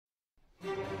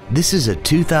This is a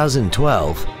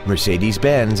 2012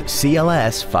 Mercedes-Benz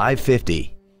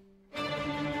CLS550.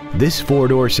 This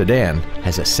four-door sedan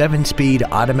has a 7-speed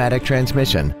automatic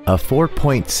transmission, a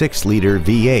 4.6-liter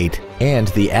V8, and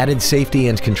the added safety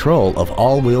and control of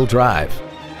all-wheel drive.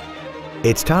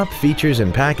 Its top features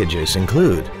and packages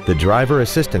include the driver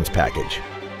assistance package,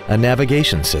 a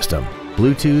navigation system,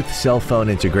 Bluetooth cell phone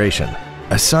integration,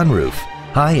 a sunroof,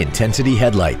 high-intensity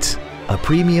headlights, a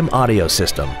premium audio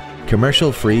system,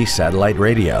 commercial-free satellite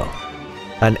radio,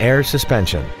 an air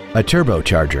suspension, a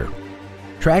turbocharger,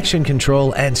 traction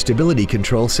control and stability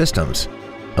control systems,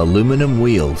 aluminum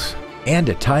wheels, and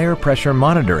a tire pressure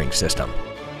monitoring system.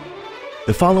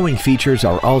 The following features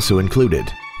are also included: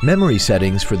 memory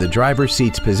settings for the driver's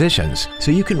seat's positions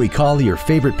so you can recall your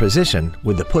favorite position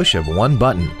with the push of one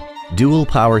button, dual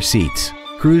power seats,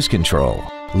 cruise control,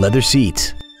 leather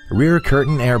seats, rear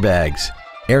curtain airbags,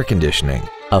 air conditioning,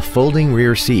 a folding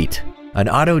rear seat, an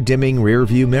auto-dimming rear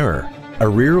view mirror, a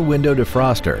rear window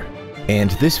defroster,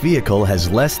 and this vehicle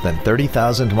has less than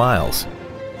 30,000 miles.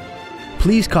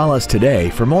 Please call us today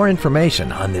for more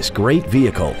information on this great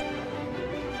vehicle.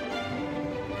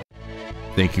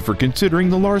 Thank you for considering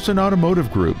the Larson Automotive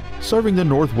Group, serving the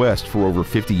Northwest for over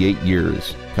 58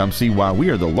 years. Come see why we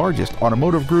are the largest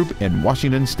automotive group in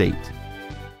Washington State.